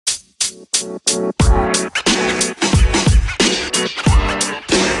What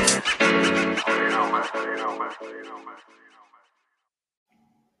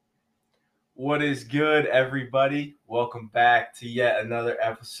is good, everybody? Welcome back to yet another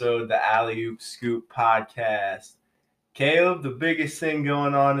episode of the Alley Oop Scoop podcast. Caleb, the biggest thing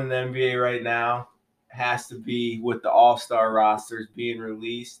going on in the NBA right now has to be with the All-Star rosters being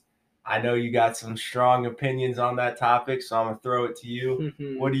released. I know you got some strong opinions on that topic, so I'm going to throw it to you.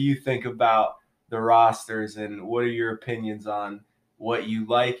 What do you think about the rosters, and what are your opinions on what you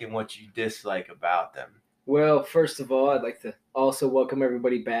like and what you dislike about them? Well, first of all, I'd like to also welcome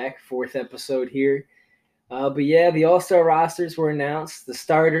everybody back. 4th episode here. But yeah, the All-Star rosters were announced. The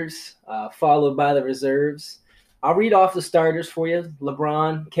starters, followed by the reserves. I'll read off the starters for you.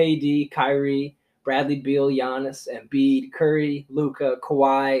 LeBron, KD, Kyrie, Bradley Beal, Giannis, Embiid, Curry, Luka,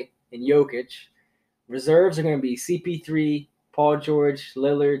 Kawhi, and Jokic. Reserves are going to be CP3, Paul George,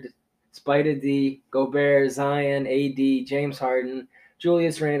 Lillard, Spider D, Gobert, Zion, AD, James Harden,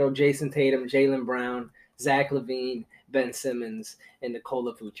 Julius Randle, Jason Tatum, Jaylen Brown, Zach LaVine, Ben Simmons, and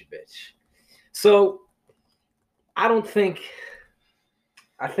Nikola Vucevic. So I think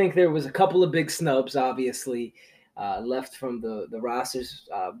there was a couple of big snubs, obviously, left from the rosters.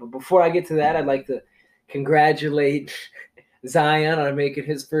 But before I get to that, I'd like to congratulate Zion on making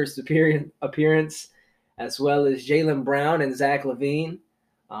his first appearance, as well as Jaylen Brown and Zach LaVine.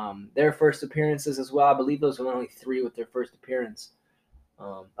 Their first appearances as well. I believe those were only 3 with their first appearance.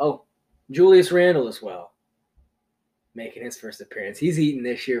 Julius Randle as well, making his first appearance. He's eating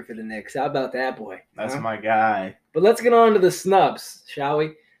this year for the Knicks. How about that, boy? That's my guy. But let's get on to the snubs, shall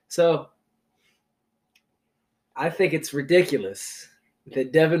we? So I think it's ridiculous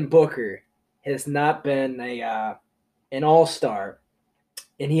that Devin Booker has not been an all-star,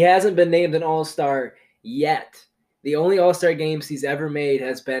 and he hasn't been named an all-star yet. The only all-star games he's ever made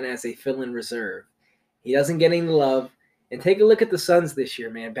has been as a fill-in reserve. He doesn't get any love. And take a look at the Suns this year,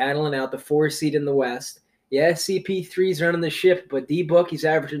 man, battling out the 4 seed in the West. Yeah, CP3's running the ship, but D-Book, he's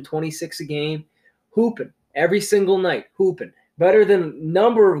averaging 26 a game, hooping every single night, hooping. Better than a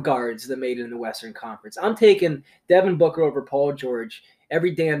number of guards that made it in the Western Conference. I'm taking Devin Booker over Paul George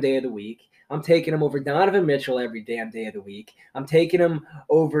every damn day of the week. I'm taking him over Donovan Mitchell every damn day of the week. I'm taking him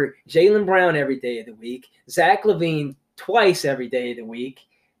over Jaylen Brown every day of the week, Zach LaVine twice every day of the week,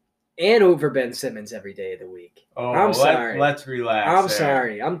 and over Ben Simmons every day of the week. I'm sorry. Let's relax. I'm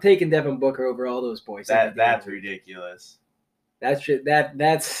sorry. I'm taking Devin Booker over all those boys. That's ridiculous. That's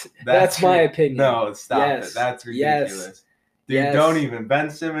my opinion. No, stop it. That's ridiculous. Yes. Dude, don't even. Ben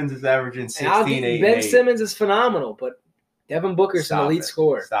Simmons is averaging 16, 8, Ben 8. Simmons is phenomenal, but Devin Booker's an elite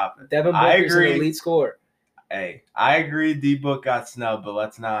scorer. Stop it. Devin Booker's an elite scorer. Hey, I agree D-Book got snubbed, but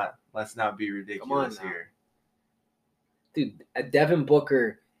let's not be ridiculous here. Dude, Devin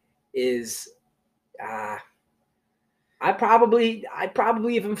Booker is I probably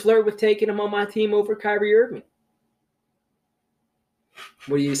even flirt with taking him on my team over Kyrie Irving.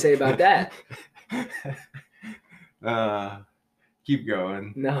 What do you say about that? Keep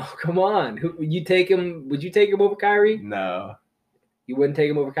going. No, come on. Would you take him over Kyrie? No. You wouldn't take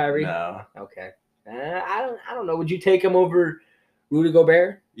him over Kyrie? No. Okay. I don't know. Would you take him over Rudy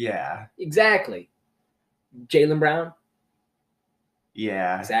Gobert? Yeah. Exactly. Jaylen Brown?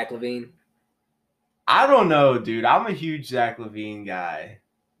 Yeah. Zach LaVine? I don't know, dude. I'm a huge Zach LaVine guy.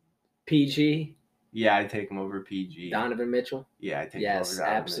 PG? Yeah, I'd take him over PG. Donovan Mitchell? Yeah, I'd take him over Yes,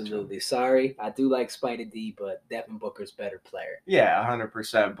 Donovan absolutely. Mitchell. Sorry, I do like Spider D, but Devin Booker's better player. Yeah,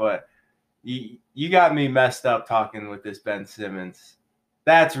 100%. But you got me messed up talking with this Ben Simmons.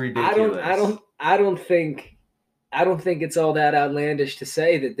 That's ridiculous. I don't think it's all that outlandish to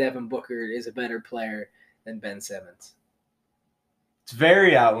say that Devin Booker is a better player than Ben Simmons. It's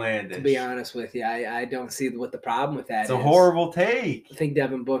very outlandish. To be honest with you, I don't see what the problem with that is. It's a horrible take. I think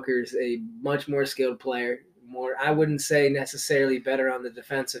Devin Booker's a much more skilled player. I wouldn't say necessarily better on the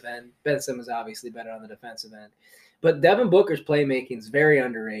defensive end. Ben Simmons obviously better on the defensive end. But Devin Booker's playmaking is very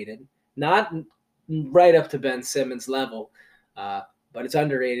underrated. Not right up to Ben Simmons' level, but it's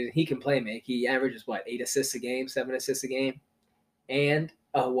underrated. He can play make. He averages, 8 assists a game, 7 assists a game? And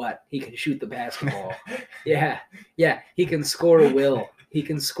he can shoot the basketball. Yeah. He can score a will. He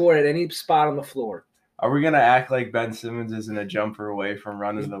can score at any spot on the floor. Are we going to act like Ben Simmons isn't a jumper away from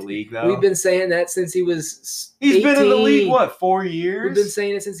running the league, though? We've been saying that since he was 18. He's been in the league, 4 years? We've been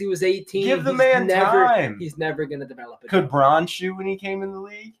saying it since he was 18. Give the man time. He's never going to develop it. Could Bron shoot when he came in the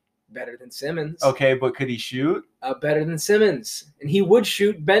league? Better than Simmons. Okay, but could he shoot? Better than Simmons. And he would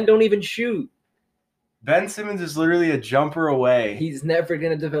shoot. Ben don't even shoot. Ben Simmons is literally a jumper away. He's never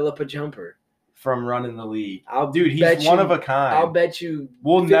going to develop a jumper. from running the league. I'll Dude, bet he's one you- of a kind. I'll bet you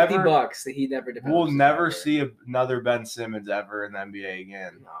We'll $50 never- that he never develops. We'll his never rubber. see another Ben Simmons ever in the NBA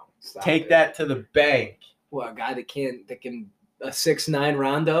again. No, stop Take it. that to the bank. What, a guy that can a 6'9"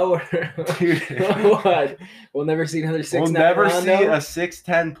 Rondo? Dude. What? We'll never see another 6'9" We'll never Rondo see a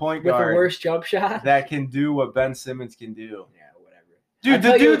 6'10" point with guard a worse jump shot. that can do what Ben Simmons can do. Yeah, whatever.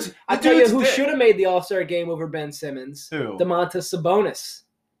 Dude, I tell you who should have made the All-Star game over Ben Simmons. Who? Domantas Sabonis.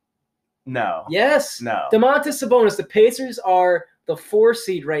 No. Yes. No. Domantas Sabonis. The Pacers are the 4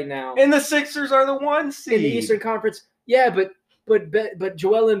 seed right now And the Sixers are the 1 seed. in the Eastern Conference. Yeah, but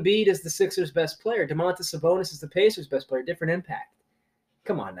Joel Embiid is the Sixers' best player. Domantas Sabonis is the Pacers' best player. Different impact.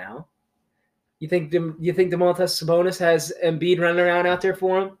 Come on now. You think Domantas Sabonis has Embiid running around out there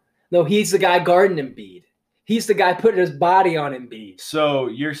for him? No, he's the guy guarding Embiid. He's the guy putting his body on Embiid. So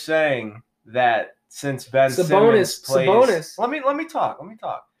you're saying that since Ben Simmons plays, Sabonis. Let me talk.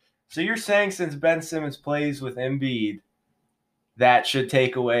 So you're saying since Ben Simmons plays with Embiid, that should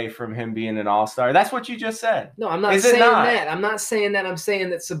take away from him being an all-star? That's what you just said. No, I'm not saying that. I'm not saying that. I'm saying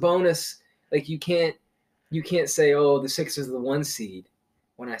that Sabonis, like you can't say, oh, the Sixers are the 1 seed.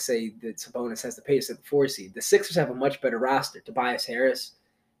 When I say that Sabonis has the Pacers at the 4 seed, the Sixers have a much better roster. Tobias Harris,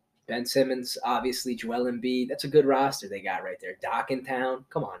 Ben Simmons, obviously Joel Embiid. That's a good roster they got right there. Doc in town.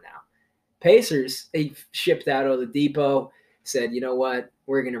 Come on now. Pacers, they shipped out Oladipo, said, you know what,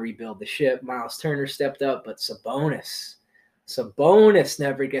 we're going to rebuild the ship. Miles Turner stepped up, but Sabonis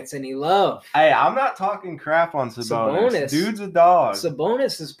never gets any love. Hey, I'm not talking crap on Sabonis. Dude's a dog.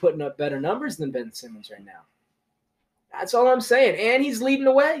 Sabonis is putting up better numbers than Ben Simmons right now. That's all I'm saying. And he's leading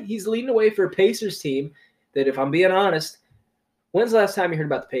away. He's leading away for a Pacers team that, if I'm being honest, when's the last time you heard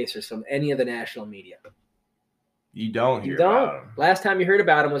about the Pacers from any of the national media? You don't hear about him. Last time you heard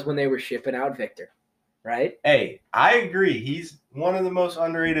about him was when they were shipping out Victor, right? Hey, I agree. He's one of the most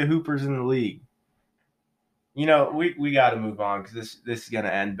underrated hoopers in the league. You know, we got to move on because this is going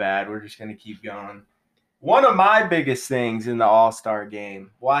to end bad. We're just going to keep going. One of my biggest things in the All-Star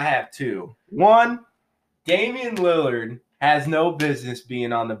game, well, I have 2. One, Damian Lillard has no business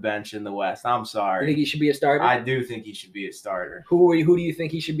being on the bench in the West. I'm sorry. You think he should be a starter? I do think he should be a starter. Who do you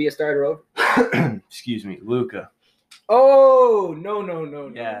think he should be a starter over? Excuse me, Luka. Oh, no.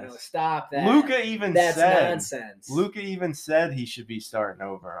 Yes. Stop that. That's nonsense. Luka even said he should be starting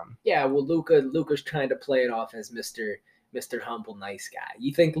over him. Yeah, well, Luka's trying to play it off as Mr. Humble, nice guy.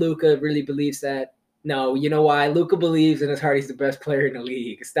 You think Luka really believes that? No, you know why? Luka believes in his heart he's the best player in the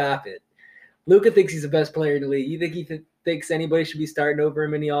league. Stop it. Luka thinks he's the best player in the league. You think he thinks anybody should be starting over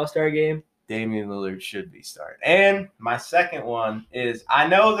him in the All-Star game? Damian Lillard should be starting. And my second one is, I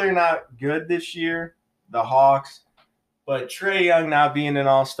know they're not good this year, the Hawks, but Trae Young not being an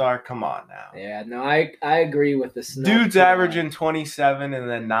all-star, come on now. Yeah, no, I agree with the Snubs. Dude's averaging 27 and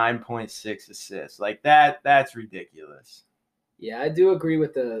then 9.6 assists. Like that's ridiculous. Yeah, I do agree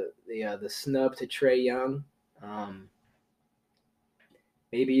with the snub to Trae Young.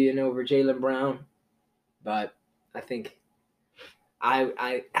 Maybe over Jaylen Brown, but I think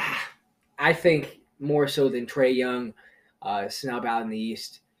I think more so than Trae Young, snub out in the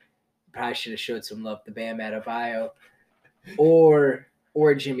East. Probably should have showed some love to Bam Adebayo or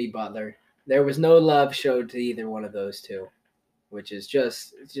Jimmy Butler. There was no love showed to either one of those two, which is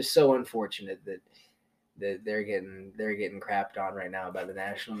just so unfortunate that they're getting crapped on right now by the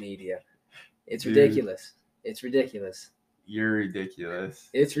national media. It's ridiculous. It's ridiculous. You're ridiculous.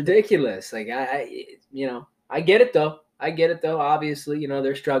 It's ridiculous. Like I get it though. Obviously,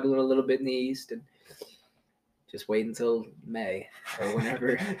 they're struggling a little bit in the East, and just wait until May or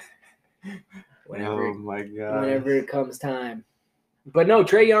whenever. Oh my God! Whenever it comes time. But no,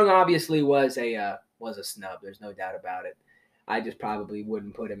 Trae Young obviously was a snub. There's no doubt about it. I just probably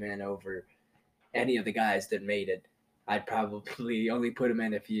wouldn't put him in over any of the guys that made it. I'd probably only put him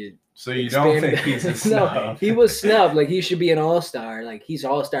in if you. So you don't think he's a snub? No, he was snubbed. Like, he should be an all-star. Like, he's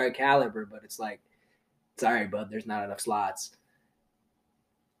all-star caliber, but it's like, sorry, bud, there's not enough slots.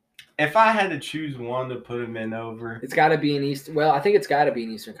 If I had to choose one to put him in over, it's got to be an East. Well, I think it's got to be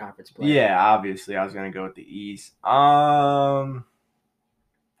an Eastern Conference player. Yeah, obviously, I was gonna go with the East.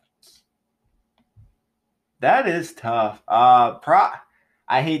 That is tough.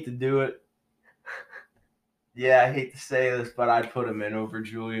 I hate to do it. Yeah, I hate to say this, but I'd put him in over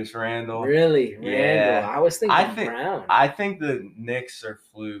Julius Randle. Really? Yeah. Randle. I was thinking Brown. I think the Knicks are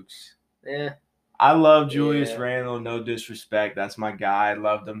flukes. Yeah. I love Julius Randle, no disrespect. That's my guy. I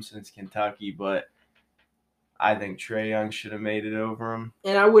loved him since Kentucky, but I think Trae Young should have made it over him.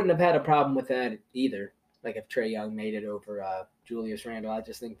 And I wouldn't have had a problem with that either. Like if Trae Young made it over Julius Randle, I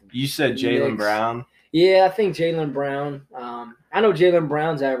just think You said the Jaylen Knicks- Brown. Yeah, I think Jaylen Brown. I know Jaylen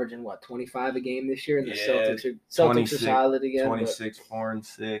Brown's averaging 25 a game this year, and the Yeah, Celtics are 26 solid again. 26, 4 and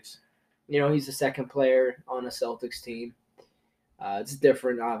 6. But he's the second player on a Celtics team. It's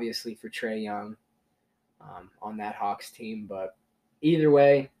different, obviously, for Trae Young on that Hawks team, but either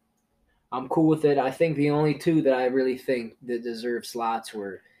way, I'm cool with it. I think the only two that I really think that deserve slots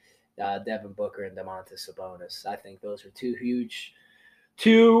were Devin Booker and Domantas Sabonis. I think those are two huge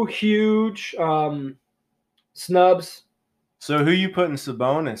snubs. So who you putting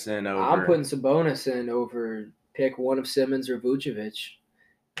Sabonis in over? I'm putting Sabonis in over pick one of Simmons or Vucevic.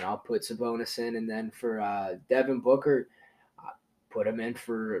 And I'll put Sabonis in, and then for Devin Booker,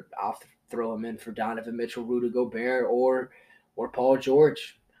 I'll throw him in for Donovan Mitchell, Rudy Gobert, or Paul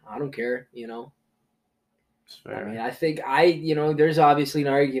George. I don't care, I mean, I think there's obviously an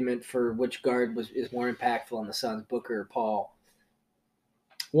argument for which guard is more impactful on the Suns, Booker or Paul.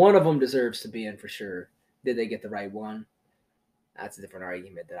 One of them deserves to be in for sure. Did they get the right one? That's a different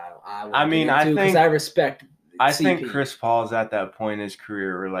argument that I think because I respect. I CP. think Chris Paul's at that point in his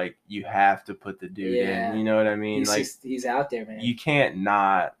career where like you have to put the dude in. You know what I mean? He's out there, man. You can't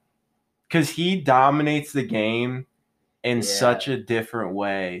not, because he dominates the game in such a different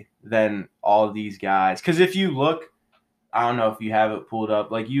way than all these guys. Because if you look, I don't know if you have it pulled up,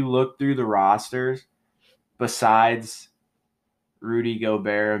 like you look through the rosters, besides Rudy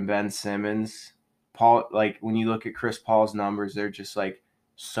Gobert and Ben Simmons, Paul, like when you look at Chris Paul's numbers, they're just like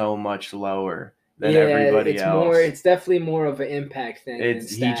so much lower than everybody else. It's definitely more of an impact thing.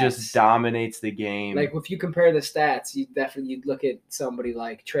 He just dominates the game. Like if you compare the stats, you'd look at somebody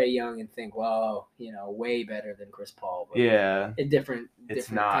like Trae Young and think, well, way better than Chris Paul. But a different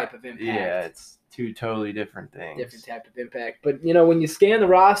type of impact. Yeah, it's two totally different things. Different type of impact. But when you scan the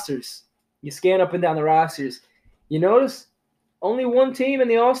rosters, you scan up and down the rosters, you notice only one team in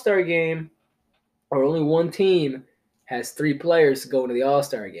the All-Star game, or only one team has 3 players to go into the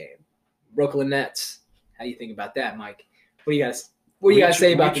All-Star game. Brooklyn Nets. How do you think about that, Mike? What do you guys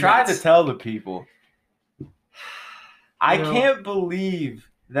say about the Nets? We tried to tell the people. I can't believe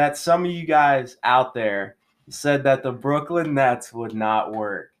that some of you guys out there said that the Brooklyn Nets would not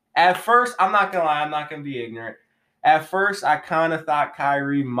work. At first, I'm not going to lie, I'm not going to be ignorant. At first, I kind of thought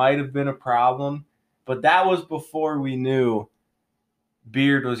Kyrie might have been a problem, but that was before we knew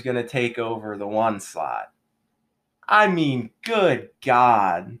Beard was going to take over the 1 slot. I mean, good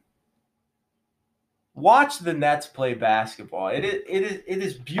God. Watch the Nets play basketball. It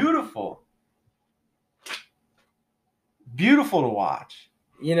is beautiful. Beautiful to watch.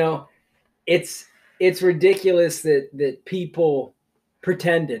 It's ridiculous that people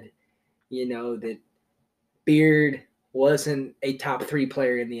pretended, that Beard wasn't a top 3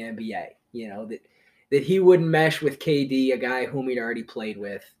 player in the NBA. That he wouldn't mesh with KD, a guy whom he'd already played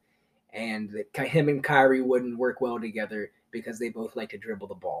with, and that him and Kyrie wouldn't work well together because they both like to dribble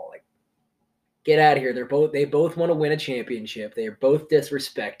the ball. Like, get out of here. They both want to win a championship. They're both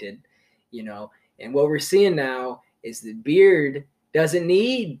disrespected, And what we're seeing now is that Beard doesn't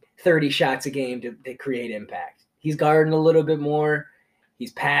need 30 shots a game to create impact. He's guarding a little bit more.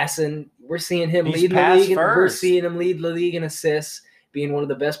 He's passing. We're seeing him lead the league. We're seeing him lead the league in assists, being one of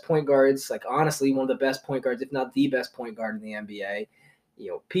the best point guards, like honestly one of the best point guards, if not the best point guard in the NBA.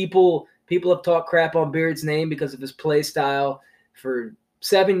 People have talked crap on Beard's name because of his play style for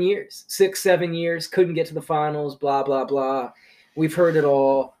 7 years, 6-7 years, couldn't get to the finals, blah, blah, blah. We've heard it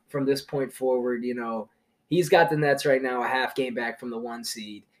all from this point forward. He's got the Nets right now a half game back from the 1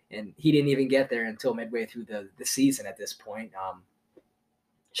 seed, and he didn't even get there until midway through the season at this point.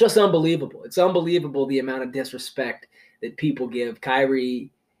 It's just unbelievable. It's unbelievable the amount of disrespect that people give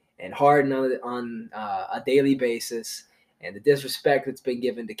Kyrie and Harden on a daily basis, and the disrespect that's been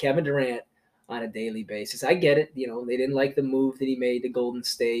given to Kevin Durant on a daily basis. I get it. They didn't like the move that he made to Golden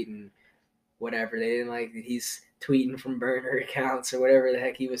State and whatever. They didn't like that he's tweeting from burner accounts or whatever the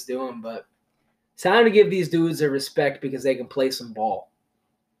heck he was doing. But it's time to give these dudes their respect because they can play some ball.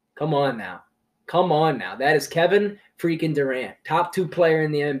 Come on now. That is Kevin freaking Durant, top 2 player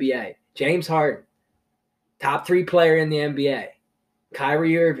in the NBA. James Harden, top 3 player in the NBA.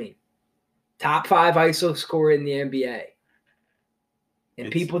 Kyrie Irving, top 5 ISO scorer in the NBA. And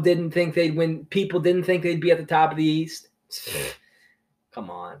people didn't think they'd win. People didn't think they'd be at the top of the East.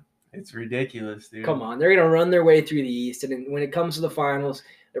 Come on. It's ridiculous, dude. Come on. They're going to run their way through the East. And when it comes to the finals,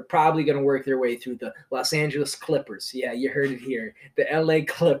 they're probably going to work their way through the Los Angeles Clippers. Yeah, you heard it here. The LA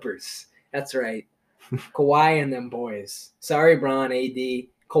Clippers. That's right. Kawhi and them boys. Sorry, Bron, AD.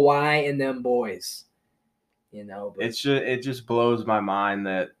 Kawhi and them boys. But it just blows my mind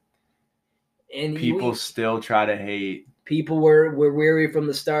that And people still try to hate. People were weary from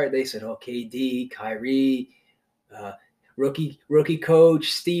the start. They said, "Oh, KD, Kyrie, rookie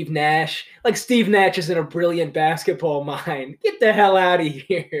coach Steve Nash." Like Steve Nash isn't a brilliant basketball mind. Get the hell out of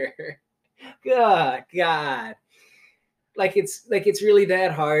here. God. Like it's really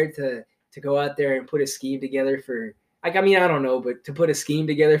that hard to go out there and put a scheme together for, like, I mean, I don't know, but to put a scheme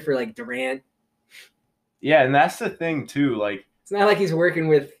together for like Durant. Yeah, and that's the thing too. Like, it's not like he's working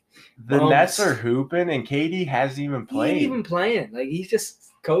with the Nets are hooping, and KD hasn't even played. He ain't even playing. Like, he's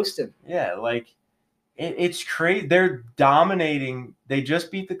just coasting. Yeah, like it's crazy. They're dominating. They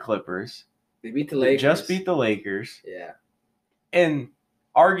just beat the Clippers. They beat the Lakers. They just beat the Lakers. Yeah. And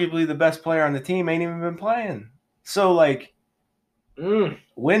arguably the best player on the team ain't even been playing. So, like,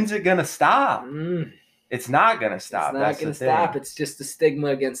 when's it gonna stop? It's not gonna stop. It's not gonna stop. It's just the stigma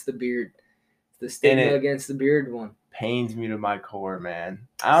against the beard. The stigma against the beard one. Pains me to my core, man.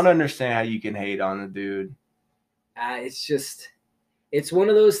 I don't understand how you can hate on the dude. It's one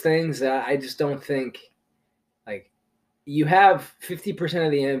of those things that I just don't think, like, you have 50%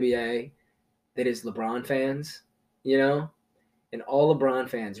 of the NBA that is LeBron fans, you know? And all LeBron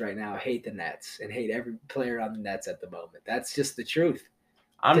fans right now hate the Nets and hate every player on the Nets at the moment. That's just the truth.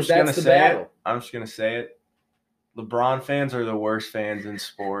 I'm just going to say it. LeBron fans are the worst fans in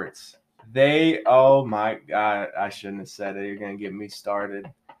sports. Oh my God, I shouldn't have said it. You're going to get me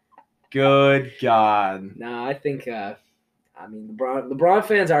started. Good God. No, I think, LeBron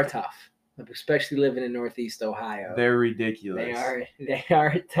fans are tough, especially living in Northeast Ohio. They're ridiculous. They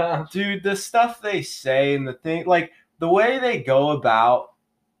are tough. Dude, the stuff they say and the thing, like, the way they go about,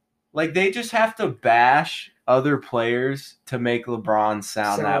 like, they just have to bash other players to make LeBron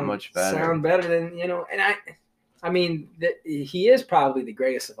sound that much better. Sound better than, and I mean, he is probably the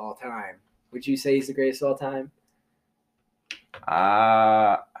greatest of all time. Would you say he's the greatest of all time?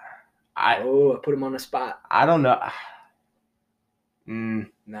 I put him on the spot. I don't know.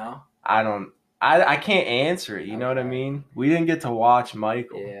 No? I don't. I can't answer it. You know what I mean? We didn't get to watch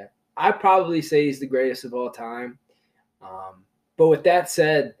Michael. Yeah. I'd probably say he's the greatest of all time. But with that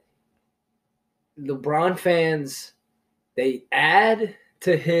said, LeBron fans, they add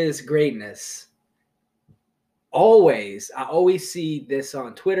to his greatness. I always see this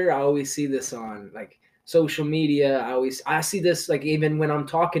on Twitter. I always see this on, like, social media. I see this, like, even when I'm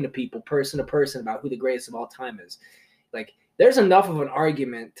talking to people person to person about who the greatest of all time is. Like, there's enough of an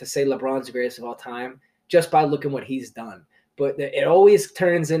argument to say LeBron's the greatest of all time just by looking what he's done. But it always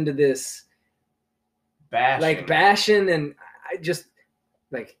turns into this bashing, and I just,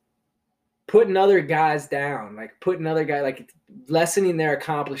 like, putting other guys down, like lessening their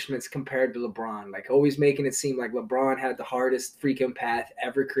accomplishments compared to LeBron, like always making it seem like LeBron had the hardest freaking path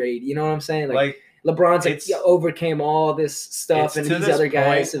ever created. You know what I'm saying? Like LeBron's overcame all this stuff, and these other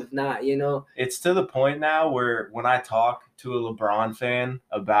guys have not. It's to the point now where when I talk to a LeBron fan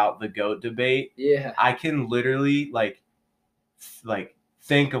about the GOAT debate, I can literally like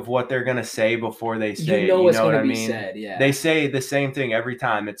think of what they're gonna say before they say it. You know what I mean? Said, yeah. They say the same thing every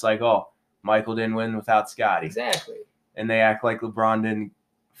time. It's like, oh, Michael didn't win without Scottie. Exactly. And they act like LeBron didn't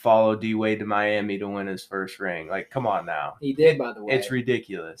follow D-Wade to Miami to win his first ring. Like, come on now. He did, by the way. It's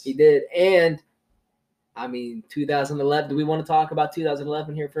ridiculous. He did. And, I mean, 2011. Do we want to talk about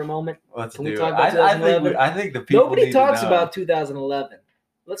 2011 here for a moment? Can we talk about 2011? I think the people Nobody talks about 2011.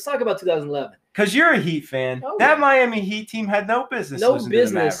 Let's talk about 2011. Because you're a Heat fan. Oh, that Miami Heat team had no business losing to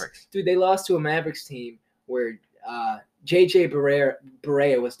the Mavericks. Dude, they lost to a Mavericks team where J.J.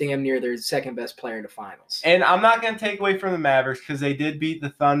 Barea was damn near their second best player in the finals. And I'm not going to take away from the Mavericks because they did beat the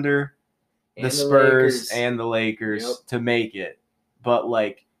Thunder, the Spurs, and the Lakers to make it. But,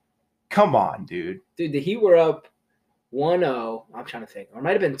 like, come on, dude. Dude, the Heat were up 1-0. I'm trying to think. Or it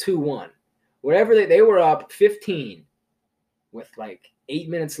might have been 2-1. Whatever, they were up 15 with, like, 8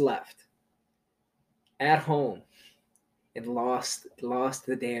 minutes left at home and lost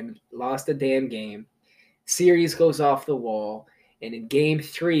the damn game. Series goes off the wall, and in game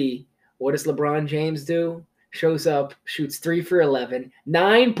 3, what does LeBron James do? Shows up, shoots 3 for 11,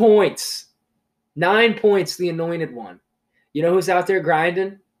 9 points. 9 points, the anointed one. You know who's out there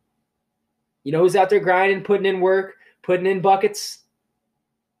grinding? Putting in work, putting in buckets?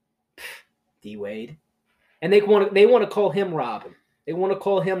 D-Wade. And they want to call him Robin.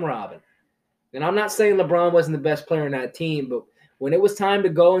 And I'm not saying LeBron wasn't the best player on that team, but when it was time to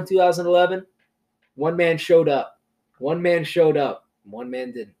go in 2011, one man showed up. One man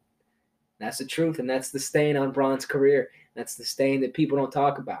didn't. That's the truth, and that's the stain on Bron's career. That's the stain that people don't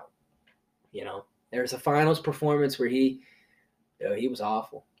talk about. There's a finals performance where he was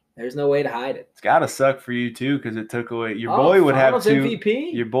awful. There's no way to hide it. It's gotta suck for you too, because it took away your Oh, boy would have Finals two.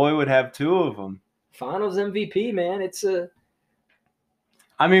 MVP. Your boy would have two of them. Finals MVP, man. It's a.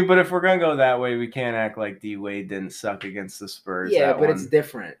 I mean, but if we're gonna go that way, we can't act like D Wade didn't suck against the Spurs. Yeah, that but one. it's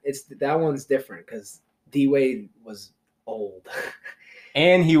different. That one's different because D Wade was old.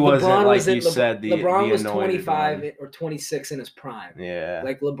 And he wasn't, like you said, LeBron the was anointed 25 one. or 26 in his prime. Yeah.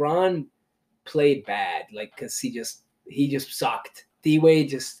 Like LeBron played bad, like because he just sucked. D Wade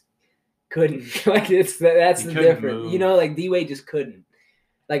just couldn't. Like that's the difference. Move. You know, like D Wade just couldn't.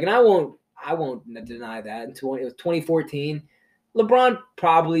 Like, and I won't deny that. It was 2014. LeBron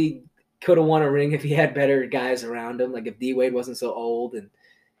probably could have won a ring if he had better guys around him. Like if D Wade wasn't so old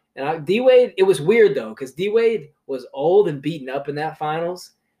D Wade, it was weird though, because D Wade was old and beaten up in that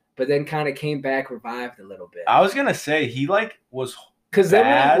finals, but then kind of came back revived a little bit. I was gonna say he was because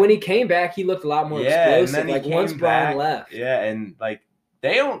then when he came back, he looked a lot more explosive. And then like once Bron left, and like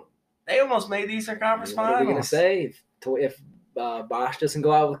they almost made the Eastern Conference Finals. What are we gonna say if Bosh doesn't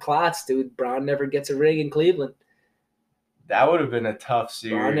go out with clots, dude? Bron never gets a ring in Cleveland. That would have been a tough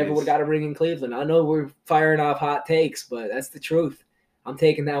series. Bron never would have got a ring in Cleveland. I know we're firing off hot takes, but that's the truth. I'm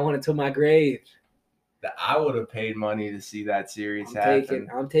taking that one until my grave. I would have paid money to see that series happen.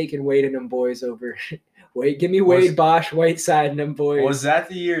 I'm taking Wade and them boys over. Wait, give me Wade, Bosh, Whiteside, and them boys. Was that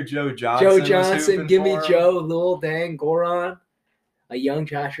the year Joe Johnson? Give me Joe, Lil Dang, Goron, a young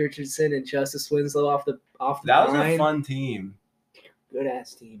Josh Richardson, and Justice Winslow off the That was line. a fun team. Good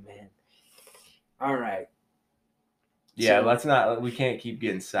ass team, man. All right. Yeah, we can't keep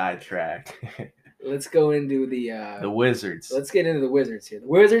getting sidetracked. Let's go into the Wizards. Let's get into the Wizards here. The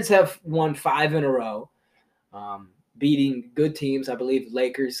Wizards have won 5 in a row, beating good teams. I believe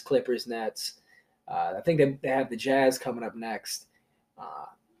Lakers, Clippers, Nets. I think they have the Jazz coming up next.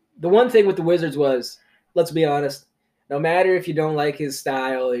 The one thing with the Wizards was, let's be honest, no matter if you don't like his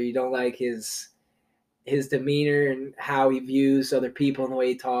style or you don't like his demeanor and how he views other people and the way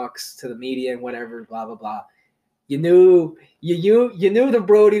he talks to the media and whatever, blah, blah, blah. You knew the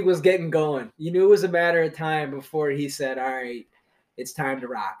Brody was getting going. You knew it was a matter of time before he said, all right, it's time to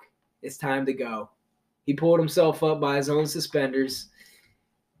rock. It's time to go. He pulled himself up by his own suspenders,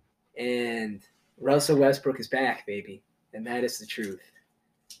 and Russell Westbrook is back, baby. And that is the truth.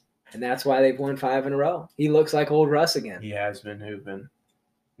 And that's why they've won 5 in a row. He looks like old Russ again. He has been hooping.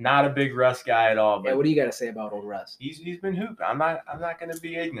 Not a big Russ guy at all. But yeah, what do you got to say about old Russ? He's been hooping. I'm not going to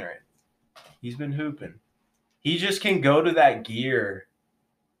be ignorant. He's been hooping. He just can go to that gear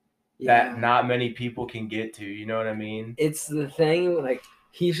that not many people can get to. You know what I mean? It's the thing, like,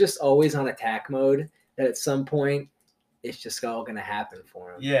 he's just always on attack mode that at some point it's just all going to happen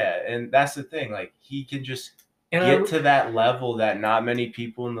for him. Yeah, and that's the thing. Like, he can just get to that level that not many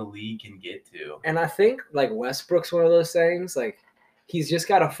people in the league can get to. And I think, like, Westbrook's one of those things, like, he's just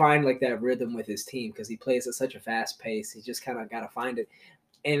got to find, like, that rhythm with his team because he plays at such a fast pace. He just kind of got to find it.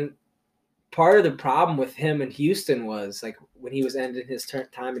 And part of the problem with him in Houston was, like, when he was ending his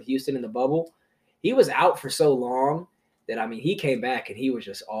time in Houston in the bubble, he was out for so long that, I mean, he came back and he was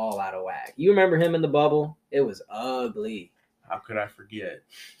just all out of whack. You remember him in the bubble? It was ugly. How could I forget?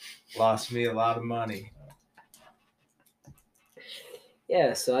 Lost me a lot of money.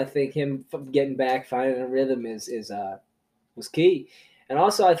 Yeah, so I think him getting back, finding a rhythm was key. And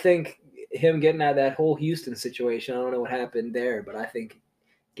also I think him getting out of that whole Houston situation, I don't know what happened there, but I think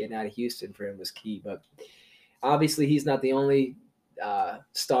getting out of Houston for him was key. But obviously he's not the only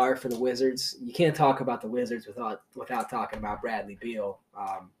star for the Wizards. You can't talk about the Wizards without talking about Bradley Beal.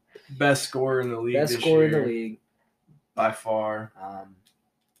 Best scorer in the league Best scorer in the league. By far.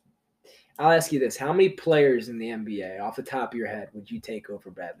 I'll ask you this. How many players in the NBA, off the top of your head, would you take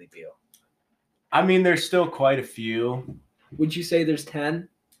over Bradley Beal? I mean, there's still quite a few. Would you say there's 10?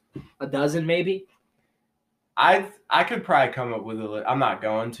 A dozen, maybe? I could probably come up with a list. I'm not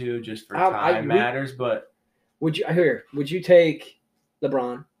going to, just for time matters, but would you take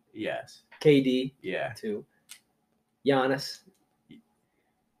LeBron? Yes. KD? Yeah. 2. Giannis?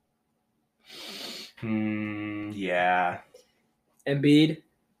 Yeah. Embiid?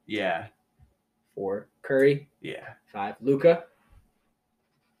 Yeah. 4. Curry? Yeah. 5. Luka?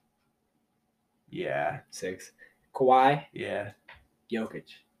 Yeah. 6. Kawhi? Yeah. Jokic?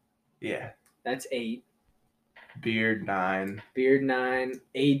 Yeah. That's 8. Beard 9. Beard 9.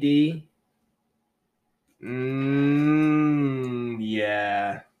 AD?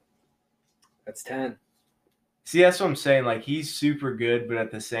 Yeah. That's 10. See, that's what I'm saying. Like, he's super good, but at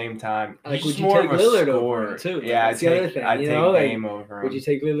the same time, like, he's would you more take of a Lillard scorer. over him too? Like, yeah, I'd take Dame like, over him. Would you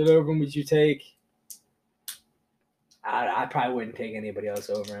take Lillard over him? Would you take? I probably wouldn't take anybody else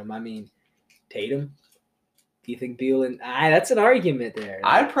over him. I mean, Tatum. Do you think Beal and that's an argument there.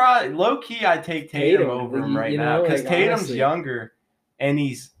 I'd probably low key. I'd take Tatum over him right now because Tatum's honestly, younger, and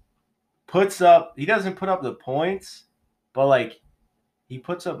he doesn't put up the points, but like he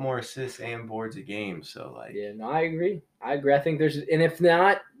puts up more assists and boards a game. So like, yeah, no, I agree. I think and if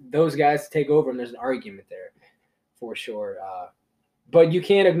not those guys take over him, there's an argument there for sure. But you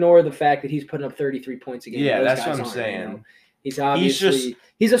can't ignore the fact that he's putting up 33 points a game. Yeah, that's what I'm saying. You know? He's obviously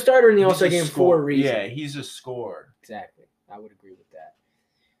he's a starter in the All-Star game for a reason. Yeah, he's a scorer. Exactly. I would agree with that.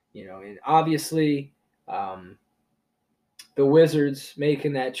 You know, and obviously the Wizards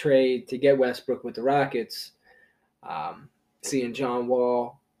making that trade to get Westbrook with the Rockets, seeing John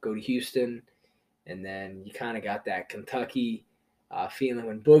Wall go to Houston, and then you kind of got that Kentucky feeling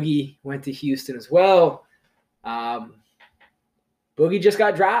when Boogie went to Houston as well. Boogie just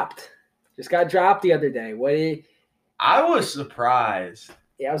got dropped. The other day. I was surprised.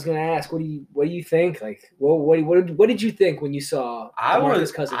 Yeah, I was gonna ask, what do you think? Like, what did you think when you saw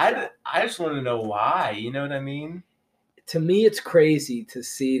DeMarcus Cousins drop? I just want to know why. You know what I mean? To me, it's crazy to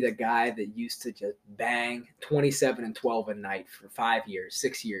see the guy that used to just bang 27 and 12 a night for 5 years,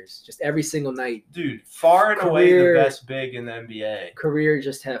 6 years, just every single night. Dude, far and away the best big in the NBA. Career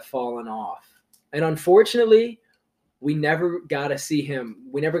just have fallen off, and unfortunately, we never got to see him.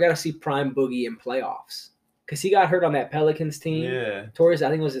 We never got to see prime Boogie in playoffs because he got hurt on that Pelicans team. Yeah, tore his, I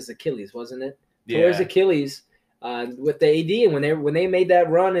think it was his Achilles, wasn't it? Yeah. Tore his Achilles with the AD, and when they made that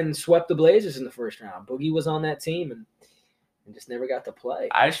run and swept the Blazers in the first round, Boogie was on that team and just never got to play.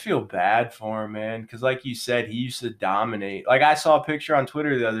 I just feel bad for him, man, because like you said, he used to dominate. Like I saw a picture on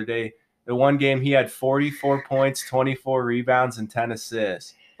Twitter the other day. The one game he had 44 points, 24 rebounds, and 10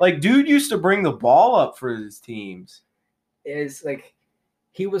 assists. Like, dude used to bring the ball up for his teams. It's like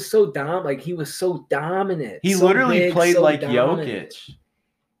he was so dominant. He literally played like dominant. Jokic.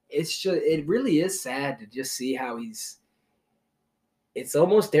 It really is sad to just see how it's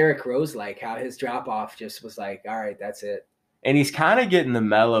almost Derrick Rose like how his drop off just was like, all right, that's it. And he's kind of getting the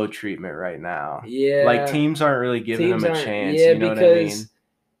Melo treatment right now. Yeah. Like teams aren't really giving him a chance. Yeah, you know what I mean?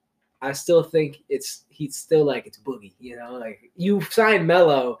 I still think he's still like it's Boogie, you know, like you sign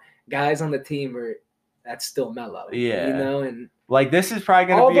Melo, guys on the team that's still Melo. Yeah. You know, and like this is probably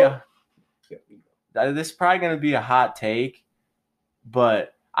gonna be a hot take,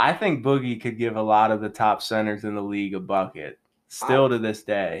 but I think Boogie could give a lot of the top centers in the league a bucket. Still to this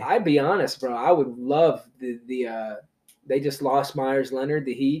day. I'd be honest, bro. I would love they just lost Myers Leonard.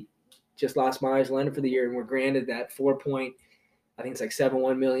 The Heat just lost Myers Leonard for the year and were granted that 4-point, I think it's like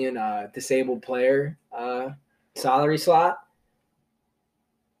 7.1 million disabled player salary slot.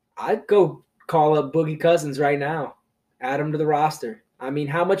 I'd go call up Boogie Cousins right now. Add him to the roster. I mean,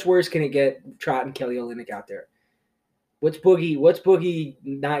 how much worse can it get trotting Kelly Olynyk out there? What's Boogie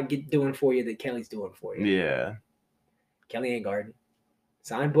not doing for you that Kelly's doing for you? Yeah. Kelly ain't guarding.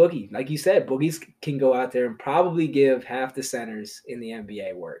 Sign Boogie. Like you said, Boogies can go out there and probably give half the centers in the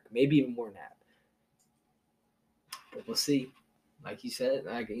NBA work. Maybe even more than that. But we'll see. Like you said,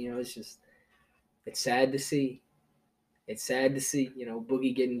 it's sad to see. It's sad to see,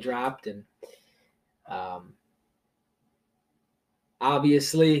 Boogie getting dropped. And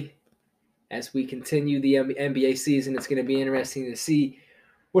obviously, as we continue the NBA season, it's going to be interesting to see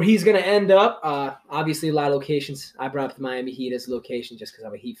where he's going to end up. Obviously, a lot of locations. I brought up the Miami Heat as a location just because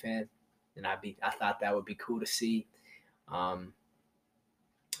I'm a Heat fan, and I thought that would be cool to see. But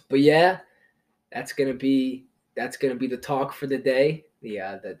yeah, that's going to be the talk for the day.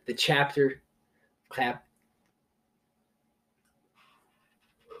 The chapter clap.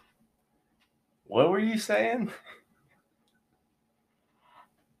 What were you saying?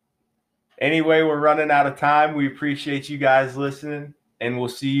 Anyway, we're running out of time. We appreciate you guys listening. And we'll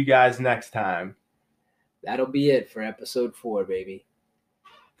see you guys next time. That'll be it for episode 4, baby.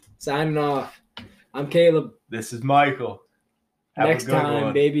 Signing off. I'm Caleb. This is Michael. Next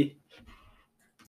time, baby.